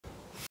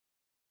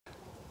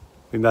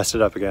We messed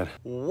it up again.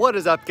 What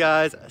is up,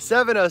 guys?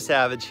 70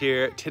 Savage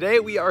here.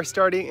 Today we are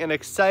starting an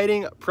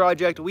exciting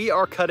project. We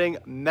are cutting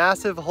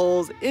massive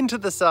holes into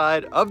the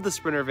side of the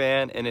Sprinter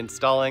van and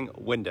installing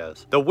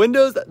windows. The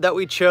windows that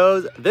we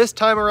chose this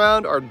time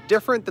around are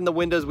different than the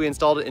windows we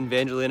installed in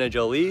Evangelina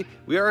Jolie.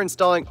 We are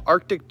installing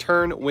Arctic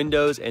Tern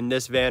windows in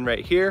this van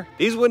right here.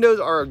 These windows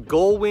are a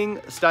gull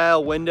wing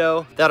style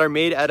window that are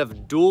made out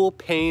of dual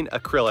pane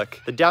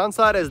acrylic. The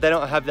downside is they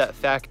don't have that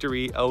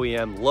factory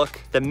OEM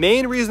look. The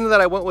main reason that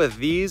I went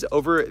with these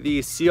over the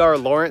C.R.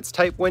 Lawrence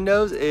type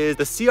windows is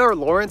the C.R.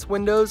 Lawrence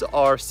windows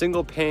are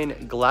single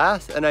pane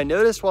glass, and I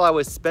noticed while I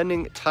was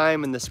spending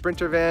time in the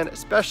Sprinter van,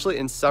 especially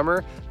in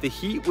summer, the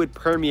heat would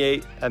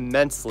permeate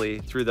immensely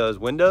through those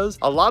windows.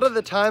 A lot of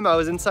the time I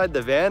was inside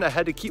the van, I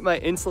had to keep my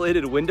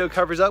insulated window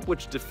covers up,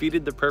 which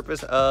defeated the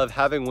purpose of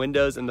having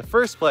windows in the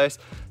first place.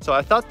 So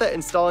I thought that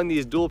installing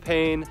these dual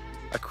pane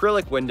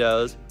acrylic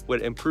windows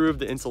would improve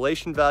the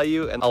insulation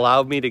value and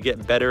allow me to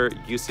get better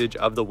usage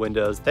of the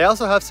windows. They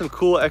also have some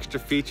cool extra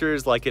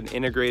features like an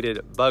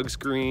integrated bug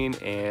screen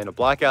and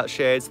blackout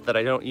shades that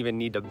I don't even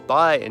need to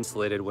buy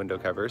insulated window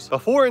covers.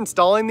 Before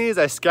installing these,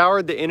 I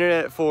scoured the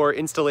internet for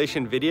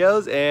installation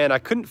videos and I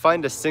couldn't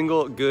find a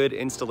single good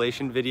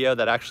installation video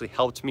that actually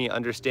helped me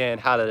understand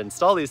how to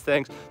install these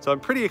things. So I'm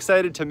pretty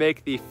excited to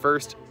make the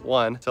first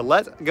one. So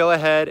let's go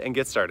ahead and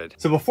get started.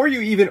 So before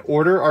you even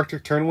order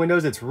Arctic Tern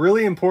windows, it's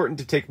really important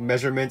to take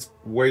measurements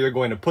where you're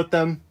going to put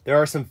them. There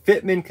are some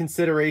fitment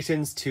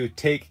considerations to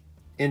take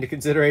into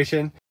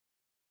consideration.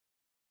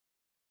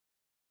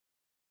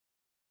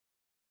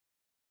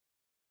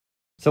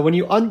 So when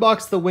you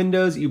unbox the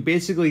windows, you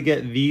basically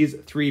get these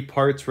three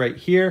parts right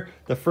here.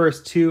 The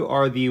first two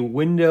are the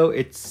window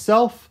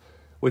itself,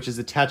 which is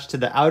attached to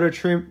the outer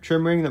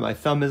trim ring that my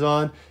thumb is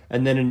on,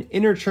 and then an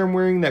inner trim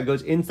ring that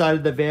goes inside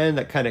of the van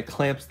that kind of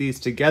clamps these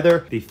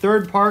together. The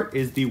third part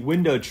is the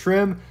window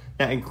trim.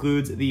 That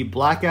includes the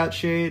blackout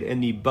shade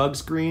and the bug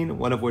screen,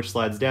 one of which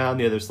slides down,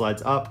 the other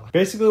slides up.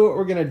 Basically what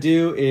we're gonna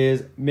do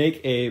is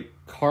make a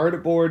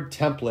cardboard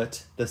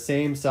template the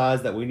same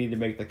size that we need to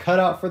make the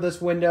cutout for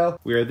this window.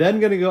 We are then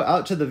gonna go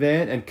out to the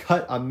van and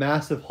cut a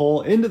massive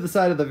hole into the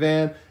side of the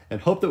van and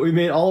hope that we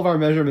made all of our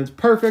measurements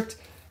perfect,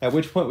 at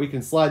which point we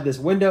can slide this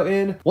window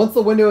in. Once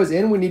the window is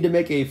in, we need to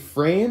make a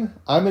frame.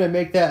 I'm gonna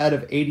make that out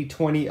of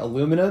 80/20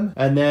 aluminum,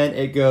 and then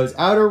it goes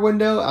outer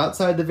window,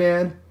 outside the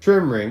van,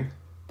 trim ring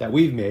that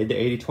we've made, the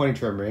 80/20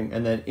 trim ring,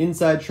 and then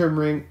inside trim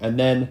ring, and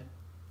then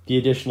the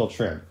additional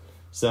trim.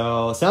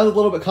 So sounds a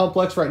little bit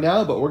complex right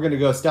now, but we're gonna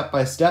go step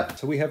by step.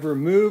 So we have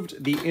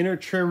removed the inner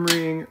trim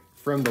ring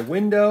from the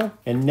window,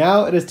 and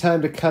now it is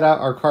time to cut out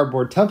our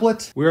cardboard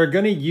template. We are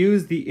gonna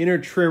use the inner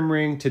trim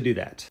ring to do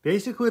that.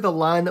 Basically, the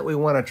line that we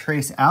wanna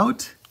trace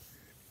out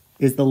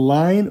is the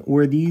line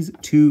where these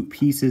two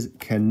pieces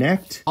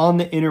connect. On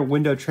the inner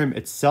window trim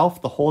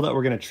itself, the hole that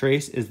we're gonna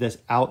trace is this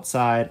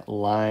outside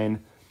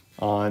line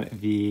on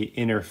the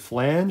inner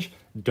flange.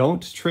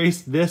 Don't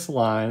trace this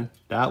line,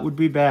 that would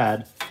be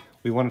bad.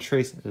 We wanna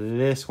trace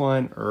this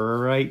one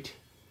right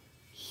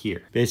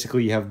here.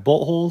 Basically, you have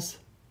bolt holes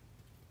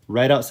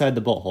right outside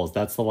the bolt holes.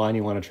 That's the line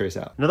you wanna trace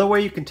out. Another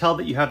way you can tell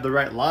that you have the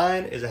right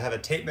line is I have a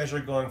tape measure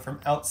going from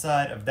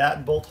outside of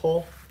that bolt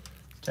hole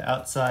to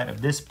outside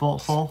of this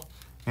bolt hole,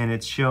 and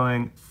it's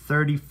showing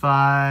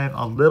 35,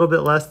 a little bit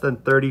less than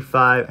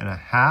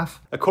 35.5.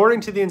 According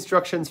to the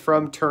instructions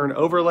from Tern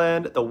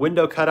Overland, the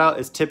window cutout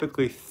is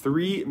typically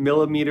 3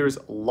 millimeters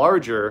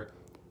larger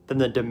than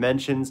the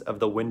dimensions of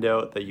the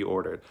window that you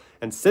ordered.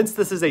 And since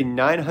this is a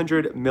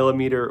 900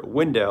 millimeter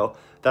window,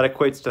 that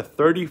equates to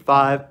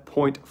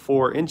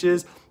 35.4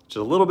 inches, which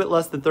is a little bit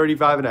less than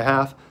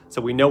 35.5.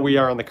 So we know we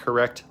are on the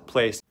correct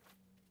place.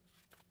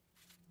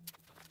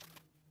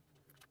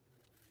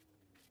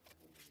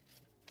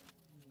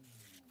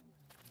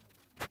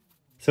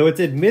 So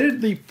it's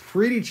admittedly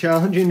pretty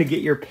challenging to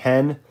get your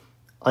pen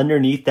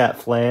underneath that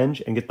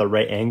flange and get the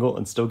right angle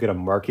and still get a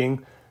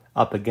marking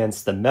up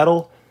against the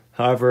metal.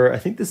 However, I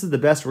think this is the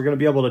best we're gonna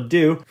be able to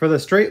do. For the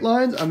straight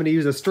lines, I'm gonna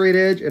use a straight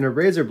edge and a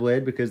razor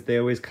blade because they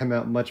always come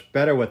out much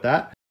better with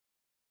that.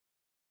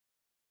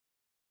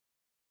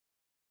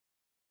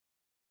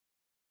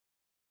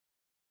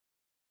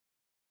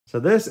 So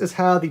this is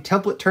how the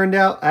template turned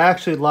out. I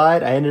actually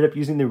lied. I ended up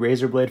using the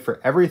razor blade for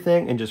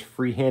everything and just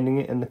freehanding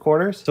it in the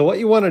corners. So what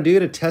you want to do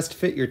to test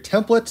fit your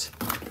template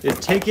is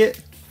take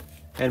it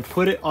and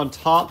put it on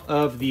top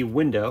of the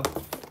window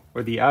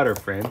or the outer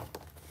frame.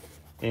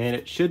 And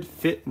it should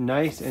fit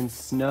nice and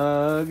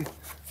snug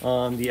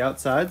on the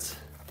outsides.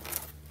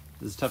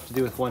 This is tough to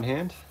do with one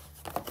hand.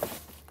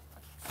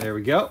 There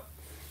we go.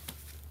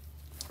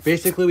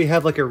 Basically, we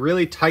have like a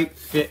really tight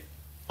fit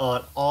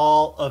on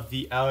all of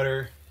the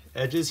outer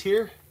edges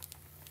here.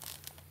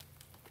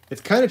 It's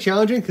kind of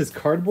challenging because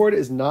cardboard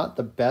is not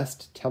the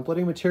best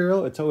templating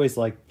material. It's always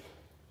like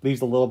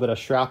leaves a little bit of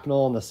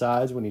shrapnel on the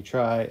sides when you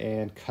try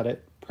and cut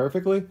it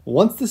perfectly.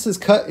 Once this is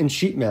cut in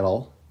sheet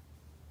metal,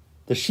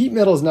 the sheet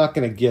metal is not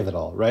going to give it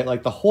all, right?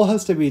 Like the hole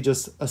has to be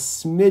just a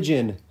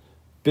smidgen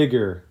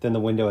bigger than the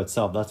window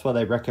itself. That's why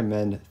they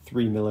recommend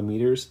 3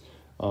 millimeters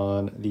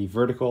on the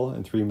vertical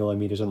and 3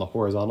 millimeters on the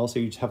horizontal. So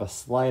you just have a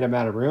slight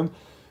amount of room.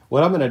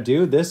 What I'm gonna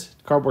do, this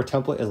cardboard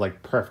template is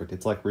like perfect.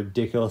 It's like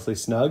ridiculously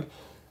snug.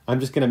 I'm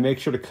just gonna make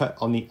sure to cut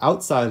on the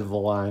outside of the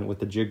line with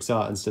the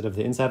jigsaw instead of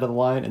the inside of the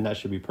line, and that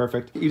should be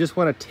perfect. You just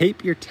wanna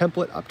tape your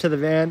template up to the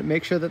van,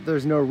 make sure that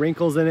there's no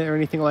wrinkles in it or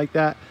anything like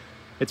that.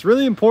 It's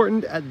really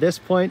important at this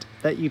point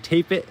that you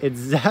tape it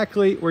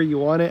exactly where you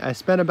want it. I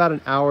spent about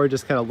an hour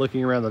just kind of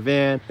looking around the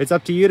van. It's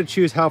up to you to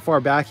choose how far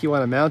back you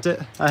wanna mount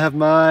it. I have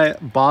my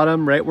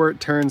bottom right where it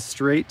turns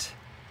straight,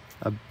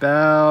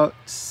 about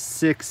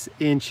 6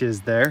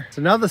 inches there.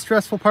 So now the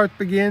stressful part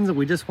begins.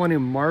 We just want to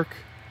mark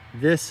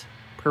this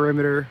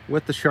perimeter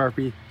with the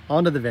Sharpie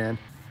onto the van.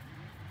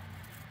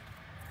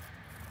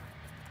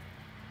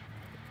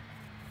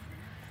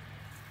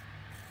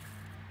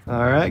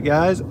 All right,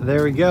 guys,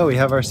 there we go. We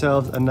have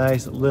ourselves a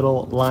nice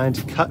little line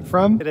to cut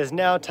from. It is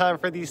now time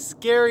for the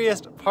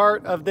scariest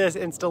part of this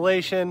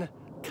installation,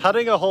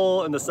 cutting a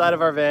hole in the side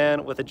of our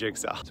van with a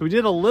jigsaw. So we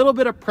did a little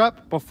bit of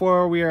prep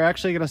before we are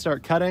actually gonna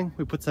start cutting.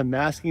 We put some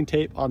masking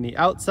tape on the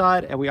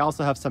outside, and we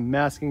also have some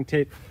masking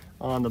tape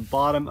on the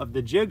bottom of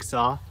the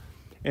jigsaw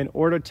in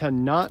order to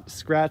not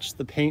scratch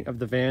the paint of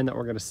the van that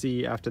we're gonna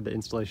see after the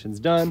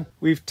installation's done.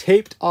 We've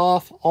taped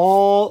off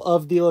all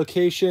of the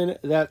location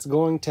that's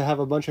going to have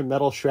a bunch of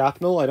metal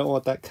shrapnel. I don't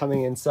want that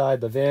coming inside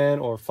the van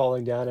or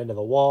falling down into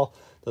the wall.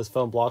 Those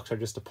foam blocks are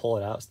just to pull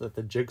it out so that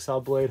the jigsaw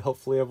blade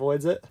hopefully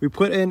avoids it. We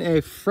put in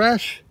a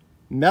fresh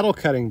metal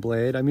cutting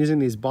blade. I'm using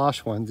these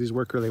Bosch ones. These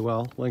work really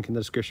well. Link in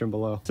the description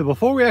below. So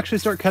before we actually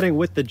start cutting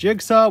with the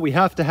jigsaw, we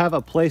have to have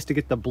a place to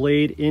get the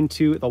blade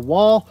into the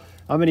wall.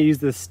 I'm gonna use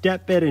this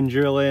step bit and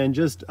drill in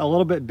just a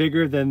little bit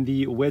bigger than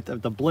the width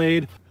of the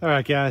blade. All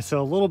right, guys, so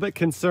a little bit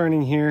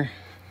concerning here.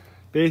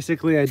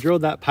 Basically, I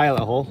drilled that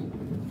pilot hole,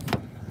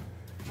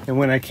 and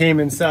when I came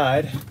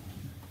inside,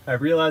 I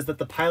realized that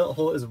the pilot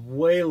hole is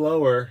way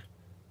lower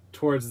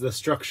towards the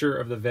structure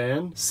of the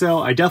van. So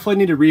I definitely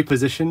need to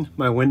reposition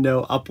my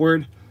window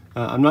upward.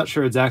 I'm not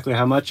sure exactly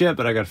how much yet,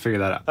 but I gotta figure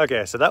that out.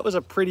 Okay, so that was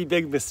a pretty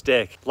big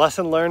mistake.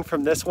 Lesson learned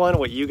from this one,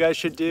 what you guys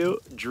should do,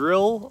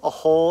 drill a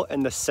hole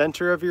in the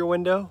center of your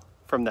window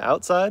from the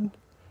outside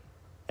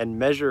and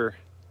measure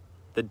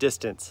the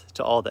distance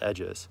to all the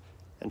edges.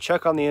 And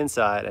check on the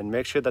inside and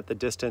make sure that the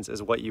distance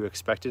is what you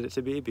expected it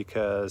to be,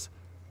 because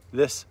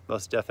this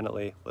most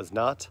definitely was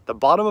not. The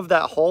bottom of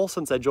that hole,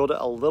 since I drilled it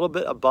a little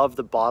bit above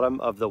the bottom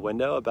of the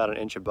window, about 1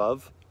 inch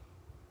above,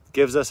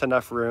 gives us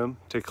enough room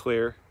to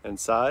clear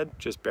inside,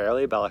 just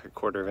barely, about like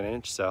 1/4 of an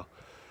inch. So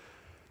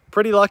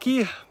pretty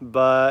lucky,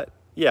 but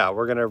yeah,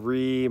 we're gonna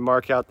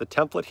re-mark out the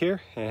template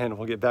here and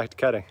we'll get back to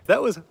cutting.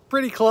 That was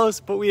pretty close,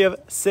 but we have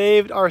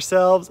saved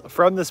ourselves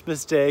from this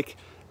mistake.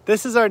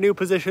 This is our new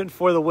position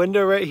for the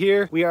window right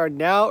here. We are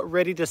now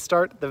ready to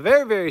start the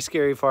very, very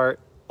scary part.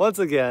 Once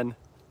again,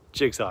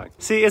 jigsawing.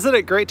 See, isn't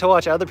it great to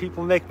watch other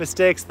people make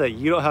mistakes that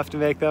you don't have to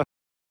make them?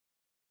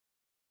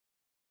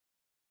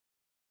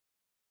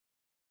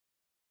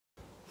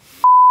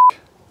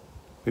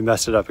 We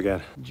messed it up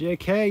again.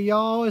 JK,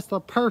 y'all, it's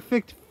the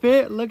perfect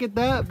fit. Look at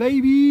that,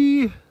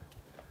 baby.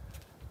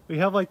 We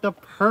have like the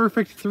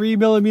perfect 3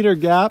 millimeter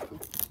gap.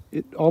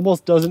 It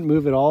almost doesn't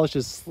move at all. It's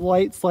just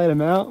slight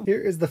amount.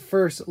 Here is the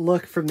first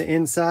look from the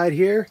inside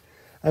here.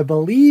 I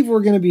believe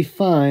we're gonna be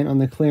fine on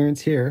the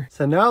clearance here.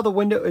 So now the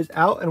window is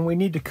out and we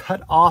need to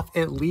cut off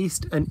at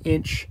least 1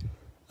 inch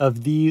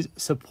of these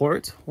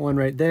supports. One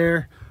right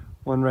there,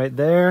 one right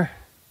there,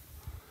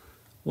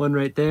 one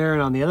right there,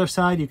 and on the other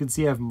side you can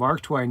see I've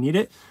marked where I need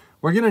it.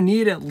 We're gonna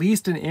need at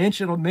least 1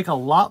 inch. It'll make a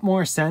lot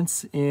more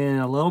sense in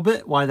a little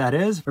bit why that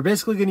is. We're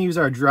basically gonna use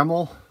our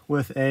Dremel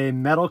with a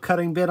metal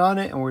cutting bit on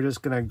it, and we're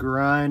just gonna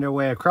grind our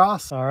way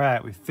across. All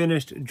right, we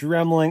finished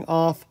dremeling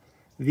off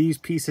these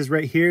pieces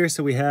right here.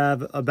 So we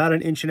have about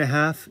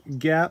 1.5 inch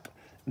gap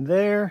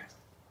there,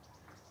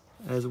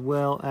 as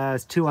well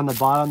as 2 on the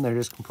bottom. They're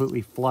just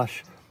completely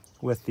flush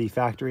with the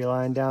factory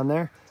line down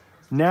there.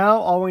 Now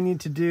all we need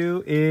to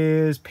do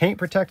is paint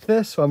protect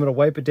this. So I'm gonna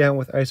wipe it down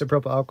with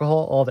isopropyl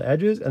alcohol, all the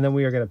edges, and then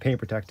we are gonna paint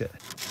protect it.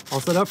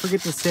 Also, don't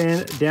forget to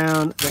sand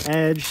down the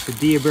edge to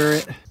deburr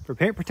it. For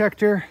paint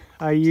protector,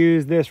 I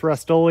use this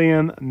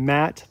Rust-Oleum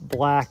matte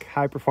black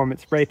high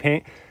performance spray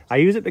paint. I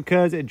use it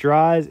because it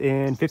dries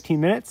in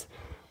 15 minutes.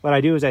 What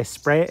I do is I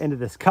spray it into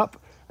this cup,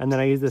 and then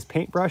I use this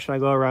paintbrush and I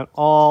go around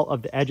all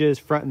of the edges,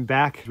 front and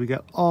back. We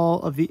got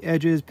all of the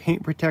edges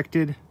paint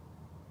protected.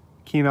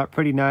 Came out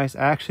pretty nice.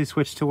 I actually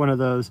switched to one of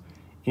those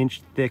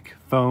inch thick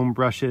foam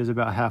brushes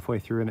about halfway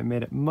through and it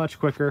made it much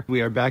quicker.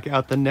 We are back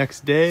out the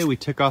next day. We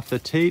took off the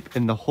tape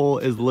and the hole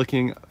is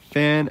looking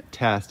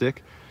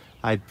fantastic.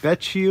 I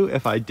bet you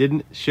if I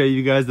didn't show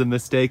you guys the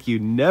mistake, you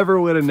never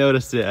would have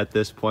noticed it at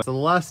this point. So the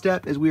last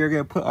step is we are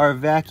going to put our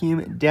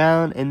vacuum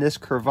down in this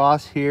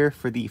crevasse here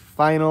for the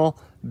final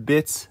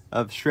bits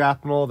of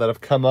shrapnel that have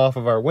come off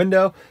of our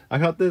window. I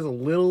got this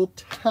little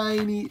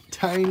tiny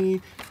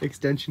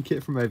extension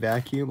kit for my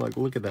vacuum. Like,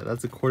 look at that,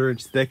 that's 1/4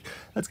 inch thick.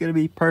 That's gonna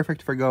be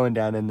perfect for going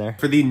down in there.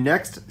 For the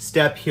next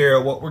step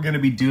here, what we're gonna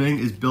be doing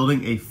is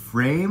building a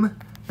frame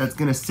that's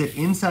gonna sit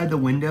inside the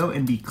window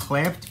and be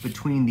clamped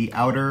between the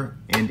outer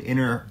and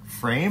inner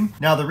frame.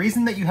 Now, the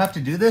reason that you have to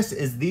do this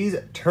is these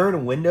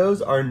Tern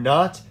windows are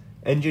not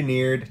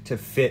engineered to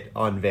fit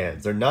on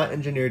vans. They're not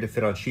engineered to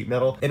fit on sheet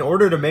metal. In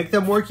order to make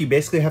them work, you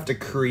basically have to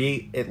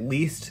create at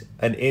least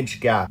an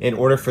inch gap in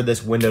order for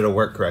this window to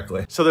work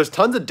correctly. So there's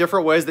tons of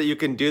different ways that you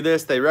can do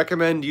this. They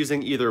recommend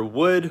using either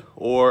wood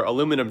or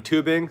aluminum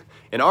tubing.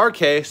 In our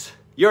case,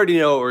 you already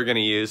know what we're gonna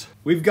use.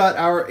 We've got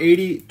our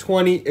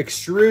 80/20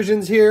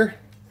 extrusions here.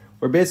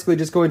 We're basically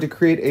just going to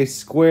create a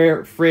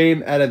square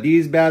frame out of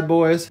these bad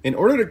boys. In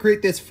order to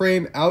create this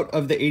frame out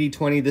of the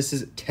 80/20, this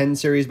is 10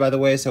 series by the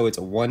way, so it's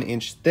 1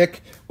 inch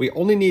thick. We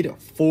only need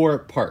 4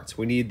 parts.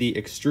 We need the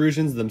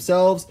extrusions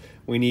themselves.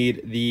 We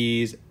need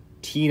these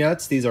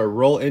T-nuts. These are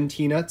roll-in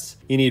T-nuts.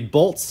 You need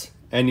bolts,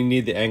 and you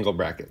need the angle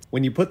brackets.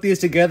 When you put these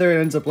together,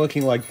 it ends up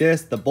looking like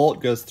this. The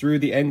bolt goes through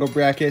the angle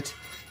bracket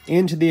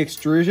into the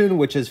extrusion,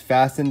 which is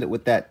fastened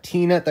with that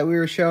T-nut that we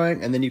were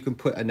showing, and then you can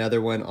put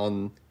another one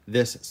on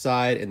this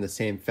side in the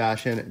same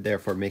fashion,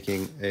 therefore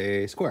making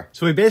a square.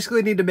 So we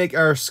basically need to make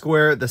our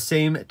square the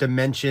same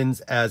dimensions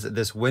as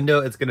this window.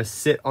 It's gonna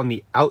sit on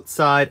the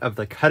outside of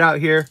the cutout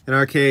here. In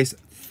our case,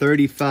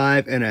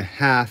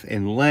 35.5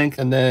 in length,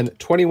 and then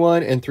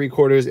 21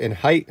 3/4 in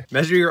height.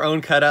 Measure your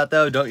own cutout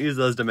though, don't use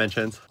those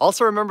dimensions.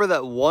 Also remember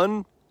that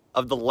one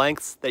of the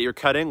lengths that you're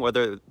cutting,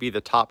 whether it be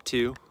the top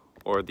 2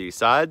 or the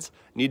sides,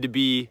 need to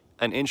be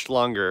an inch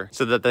longer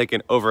so that they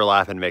can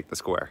overlap and make the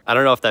square. I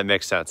don't know if that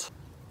makes sense.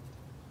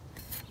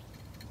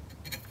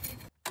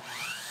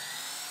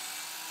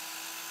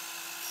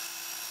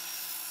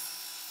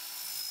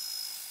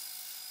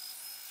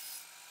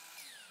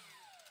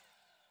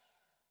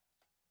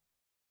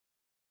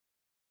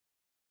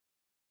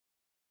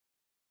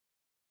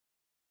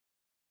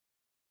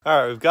 All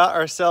right, we've got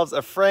ourselves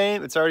a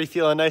frame. It's already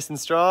feeling nice and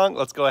strong.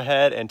 Let's go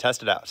ahead and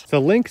test it out. So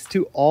links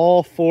to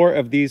all 4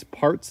 of these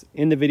parts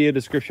in the video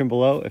description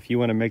below if you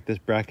want to make this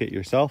bracket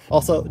yourself.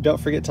 Also,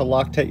 don't forget to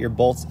Loctite your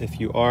bolts if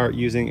you are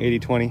using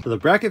 80/20. So the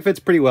bracket fits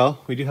pretty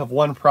well. We do have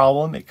one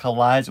problem. It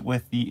collides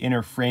with the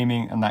inner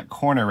framing on that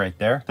corner right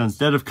there. So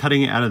instead of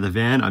cutting it out of the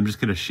van, I'm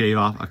just gonna shave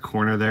off a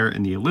corner there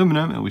in the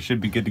aluminum and we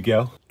should be good to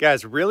go.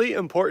 Guys, really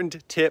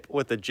important tip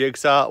with the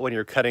jigsaw when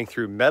you're cutting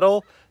through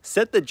metal.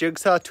 Set the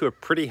jigsaw to a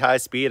pretty high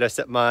speed. I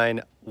set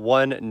mine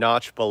 1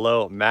 notch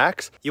below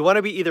max. You want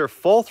to be either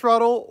full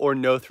throttle or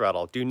no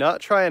throttle. Do not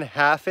try and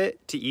half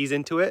it to ease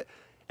into it.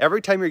 Every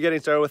time you're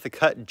getting started with the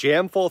cut,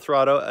 jam full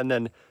throttle and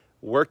then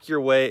work your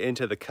way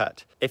into the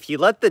cut. If you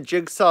let the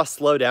jigsaw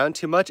slow down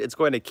too much, it's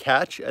going to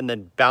catch and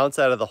then bounce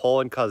out of the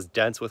hole and cause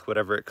dents with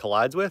whatever it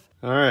collides with.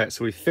 All right,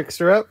 so we fixed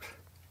her up.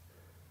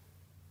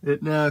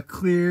 It now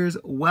clears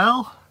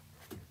well.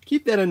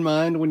 Keep that in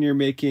mind when you're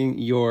making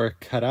your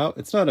cutout.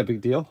 It's not a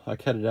big deal. I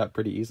cut it out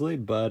pretty easily,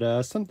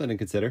 but something to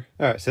consider.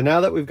 All right, so now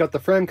that we've got the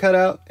frame cut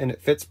out and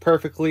it fits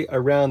perfectly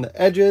around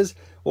the edges,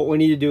 what we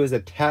need to do is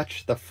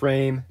attach the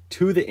frame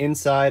to the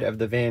inside of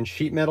the van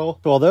sheet metal.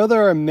 So although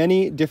there are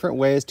many different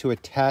ways to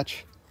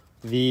attach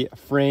the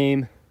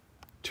frame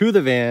to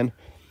the van,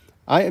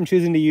 I am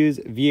choosing to use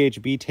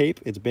VHB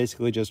tape. It's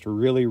basically just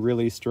really,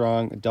 really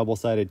strong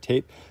double-sided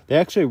tape. They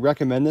actually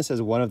recommend this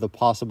as one of the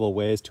possible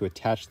ways to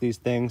attach these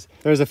things.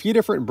 There's a few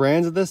different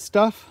brands of this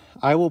stuff.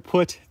 I will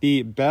put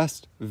the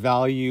best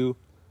value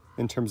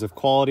in terms of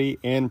quality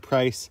and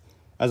price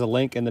as a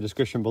link in the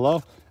description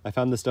below. I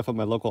found this stuff at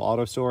my local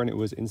auto store and it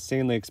was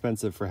insanely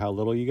expensive for how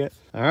little you get.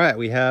 All right,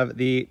 we have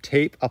the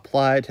tape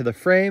applied to the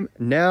frame.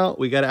 Now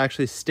we got to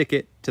actually stick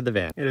it to the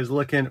van. It is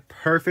looking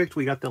perfect.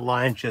 We got the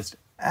line just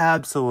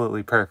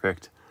absolutely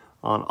perfect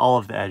on all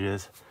of the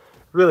edges.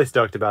 Really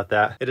stoked about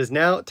that. It is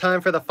now time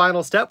for the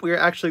final step. We are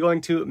actually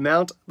going to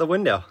mount the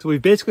window. So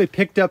we've basically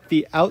picked up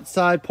the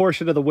outside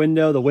portion of the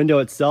window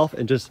itself,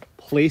 and just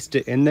placed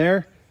it in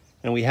there.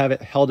 And we have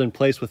it held in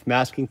place with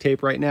masking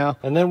tape right now.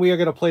 And then we are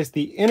gonna place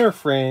the inner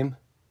frame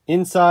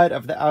inside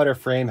of the outer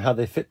frame, how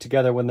they fit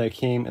together when they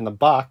came in the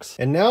box.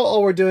 And now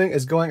all we're doing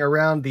is going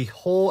around the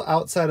whole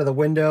outside of the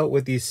window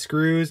with these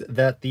screws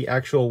that the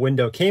actual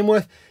window came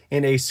with,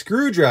 and a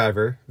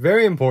screwdriver.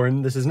 Very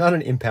important, this is not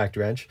an impact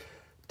wrench.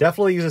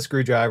 Definitely use a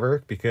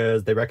screwdriver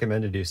because they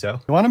recommend to do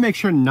so. You want to make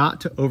sure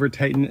not to over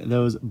tighten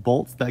those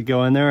bolts that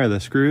go in there, or the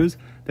screws.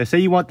 They say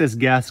you want this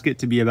gasket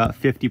to be about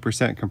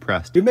 50%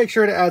 compressed. Do make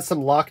sure to add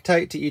some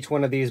Loctite to each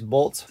one of these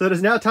bolts. So it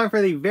is now time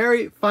for the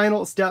very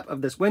final step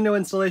of this window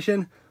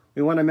installation.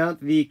 We want to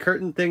mount the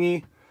curtain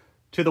thingy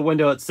to the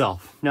window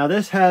itself. Now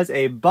this has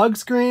a bug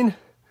screen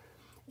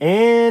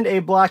and a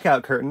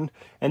blackout curtain,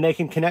 and they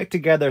can connect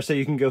together so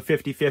you can go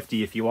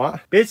 50-50 if you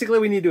want. Basically,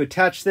 we need to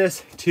attach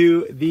this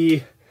to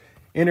the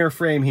inner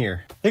frame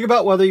here. Think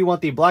about whether you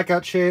want the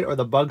blackout shade or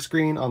the bug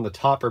screen on the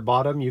top or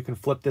bottom. You can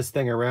flip this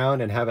thing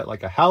around and have it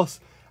like a house.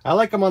 I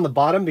like them on the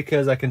bottom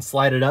because I can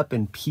slide it up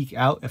and peek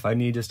out if I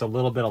need just a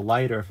little bit of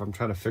light, or if I'm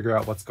trying to figure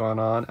out what's going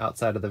on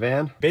outside of the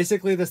van.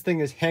 Basically, this thing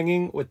is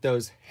hanging with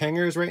those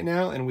hangers right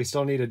now, and we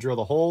still need to drill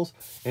the holes.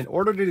 In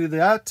order to do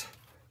that,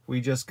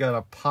 we just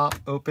gotta pop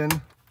open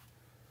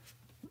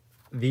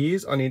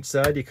these on each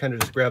side. You kind of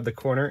just grab the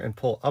corner and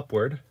pull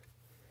upward.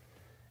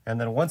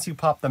 And then once you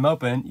pop them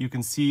open, you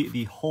can see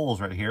the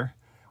holes right here.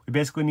 We You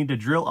basically need to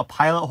drill a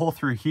pilot hole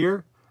through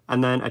here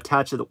and then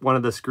attach one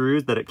of the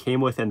screws that it came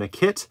with in the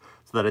kit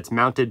so that it's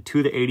mounted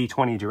to the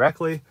 80/20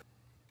 directly.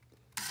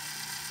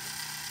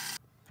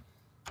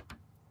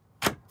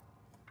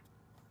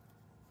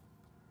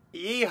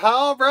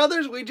 Yeehaw,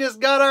 brothers, we just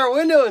got our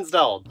window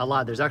installed. I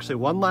lied, there's actually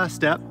one last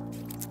step.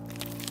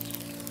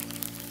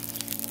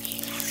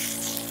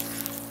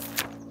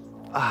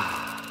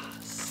 Ah,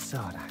 so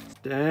nice.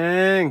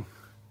 Dang.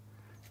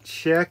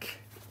 Check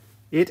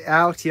it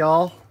out,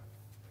 y'all.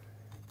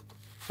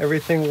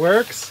 Everything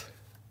works.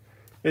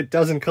 It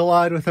doesn't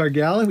collide with our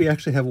galley. We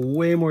actually have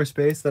way more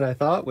space than I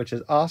thought, which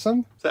is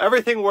awesome. So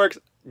everything works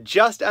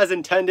just as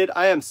intended.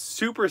 I am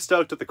super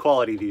stoked with the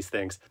quality of these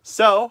things.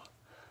 So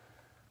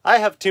I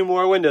have 2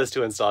 more windows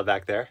to install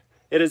back there.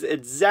 It is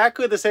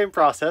exactly the same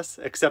process,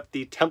 except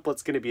the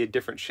template's gonna be a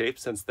different shape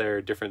since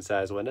they're different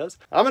size windows.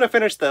 I'm gonna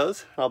finish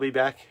those. I'll be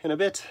back in a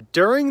bit.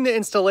 During the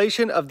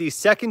installation of the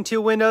second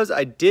 2 windows,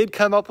 I did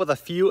come up with a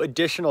few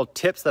additional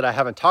tips that I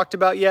haven't talked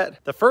about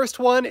yet. The first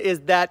one is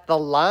that the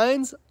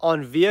lines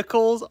on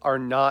vehicles are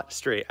not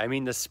straight. I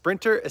mean, the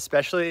Sprinter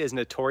especially is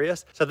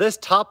notorious. So this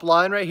top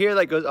line right here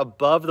that goes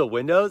above the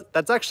windows,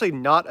 that's actually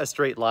not a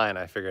straight line,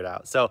 I figured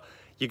out. So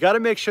you got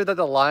to make sure that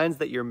the lines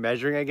that you're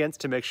measuring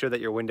against to make sure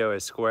that your window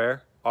is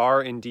square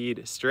are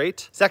indeed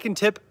straight. Second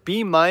tip,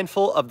 be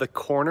mindful of the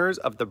corners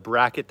of the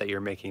bracket that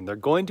you're making. They're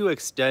going to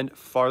extend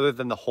farther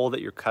than the hole that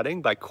you're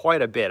cutting by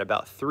quite a bit,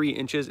 about 3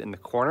 inches in the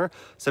corner.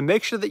 So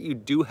make sure that you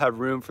do have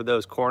room for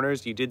those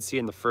corners. You did see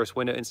in the first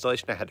window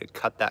installation, I had to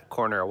cut that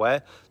corner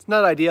away. It's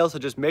not ideal, so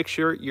just make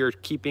sure you're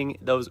keeping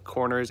those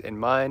corners in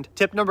mind.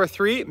 Tip number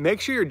 3,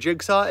 make sure your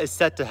jigsaw is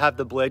set to have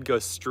the blade go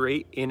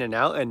straight in and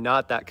out and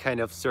not that kind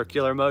of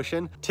circular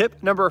motion.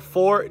 Tip number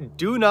 4,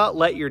 do not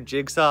let your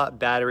jigsaw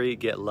battery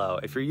get low.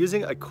 If you're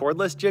using a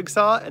cordless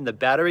jigsaw and the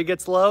battery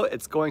gets low,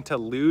 it's going to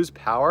lose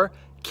power,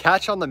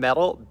 catch on the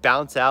metal,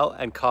 bounce out,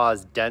 and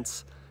cause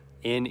dents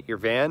in your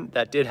van.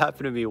 That did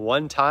happen to me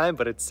one time,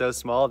 but it's so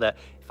small that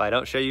if I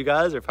don't show you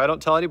guys or if I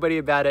don't tell anybody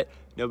about it,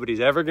 nobody's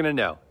ever gonna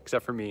know,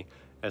 except for me.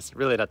 It's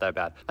really not that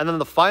bad. And then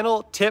the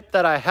final tip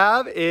that I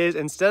have is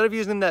instead of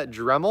using that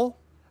Dremel,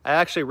 I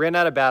actually ran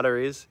out of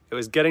batteries. It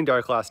was getting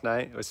dark last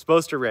night. It was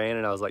supposed to rain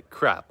and I was like,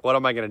 crap, what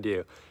am I gonna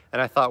do?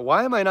 And I thought,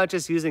 why am I not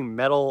just using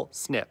metal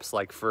snips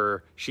like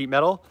for sheet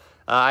metal?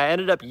 I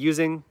ended up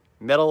using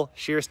metal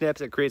shear snips.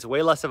 It creates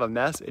way less of a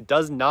mess. It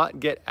does not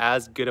get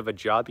as good of a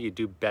job. You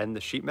do bend the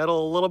sheet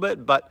metal a little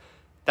bit, but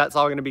that's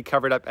all gonna be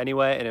covered up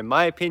anyway. And in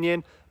my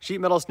opinion,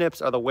 sheet metal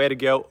snips are the way to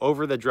go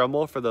over the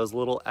Dremel for those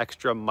little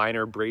extra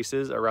minor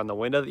braces around the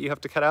window that you have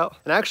to cut out.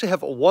 And I actually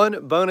have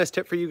one bonus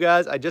tip for you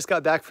guys. I just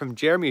got back from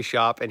Jeremy's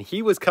shop and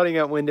he was cutting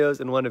out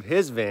windows in one of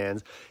his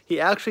vans. He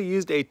actually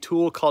used a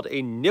tool called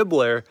a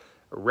nibbler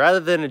rather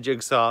than a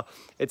jigsaw.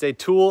 It's a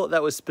tool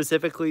that was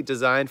specifically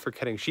designed for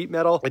cutting sheet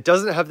metal. It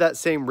doesn't have that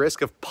same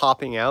risk of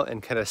popping out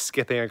and kind of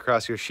skipping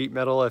across your sheet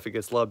metal if it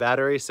gets low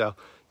battery. So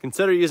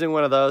consider using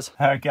one of those.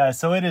 All right, guys,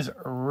 so it is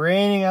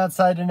raining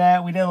outside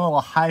tonight. We did a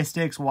little high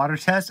stakes water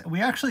test.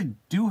 We actually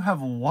do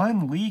have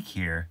one leak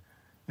here.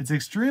 It's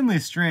extremely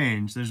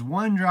strange. There's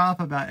one drop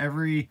about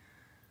every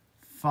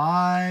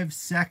 5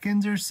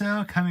 seconds or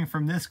so coming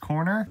from this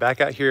corner. Back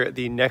out here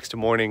the next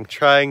morning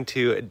trying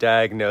to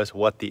diagnose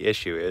what the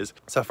issue is.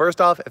 So first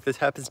off, if this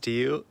happens to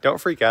you, don't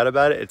freak out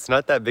about it. It's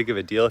not that big of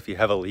a deal if you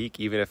have a leak,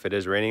 even if it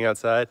is raining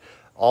outside.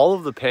 All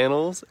of the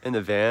panels in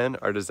the van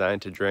are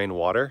designed to drain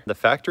water. The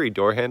factory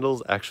door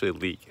handles actually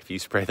leak. If you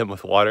spray them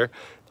with water,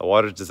 the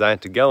water is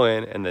designed to go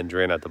in and then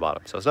drain at the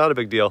bottom. So it's not a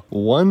big deal.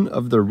 One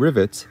of the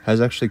rivets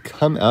has actually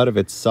come out of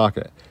its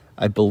socket.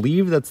 I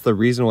believe that's the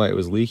reason why it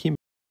was leaking.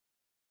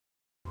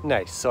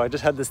 Nice, so I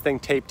just had this thing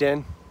taped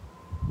in.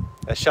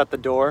 I shut the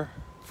door,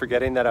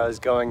 forgetting that I was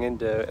going in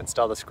to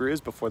install the screws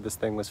before this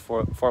thing was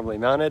formally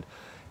mounted,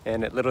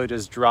 and it literally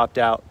just dropped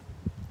out,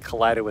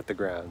 collided with the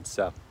ground.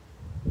 So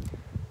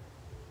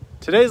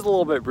today's a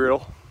little bit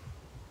brutal,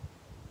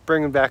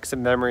 bringing back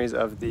some memories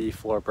of the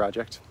floor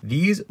project.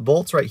 These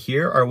bolts right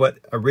here are what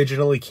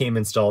originally came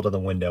installed on the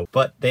window,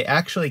 but they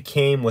actually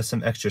came with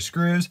some extra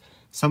screws,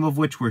 some of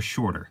which were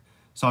shorter.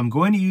 So I'm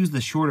going to use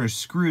the shorter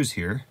screws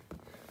here.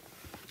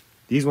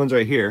 These ones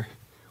right here,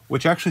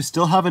 which actually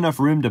still have enough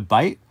room to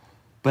bite,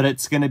 but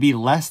it's gonna be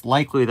less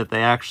likely that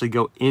they actually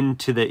go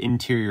into the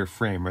interior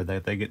frame or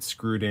that they get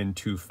screwed in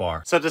too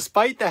far. So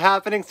despite the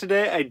happenings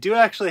today, I do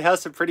actually have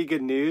some pretty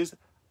good news.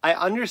 I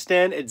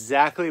understand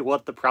exactly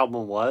what the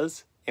problem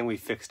was and we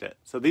fixed it.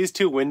 So these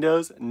 2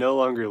 windows no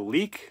longer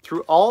leak.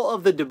 Through all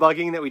of the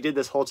debugging that we did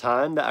this whole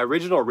time, the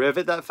original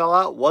rivet that fell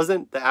out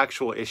wasn't the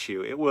actual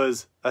issue. It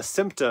was a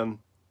symptom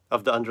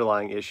of the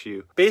underlying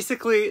issue.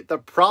 Basically, the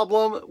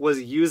problem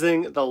was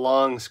using the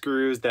long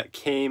screws that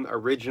came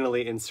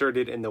originally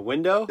inserted in the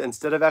window.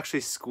 Instead of actually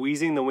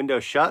squeezing the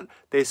window shut,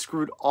 they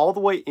screwed all the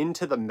way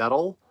into the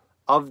metal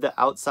of the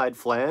outside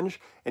flange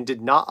and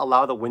did not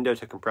allow the window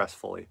to compress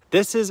fully.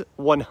 This is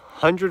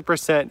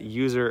 100%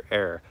 user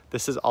error.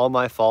 This is all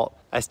my fault.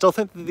 I still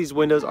think that these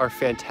windows are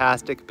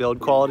fantastic build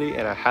quality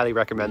and I highly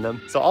recommend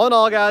them. So all in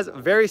all, guys,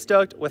 very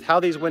stoked with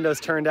how these windows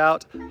turned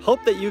out.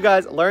 Hope that you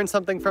guys learned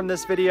something from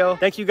this video.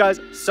 Thank you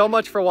guys so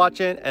much for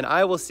watching, and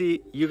I will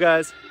see you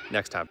guys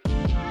next time.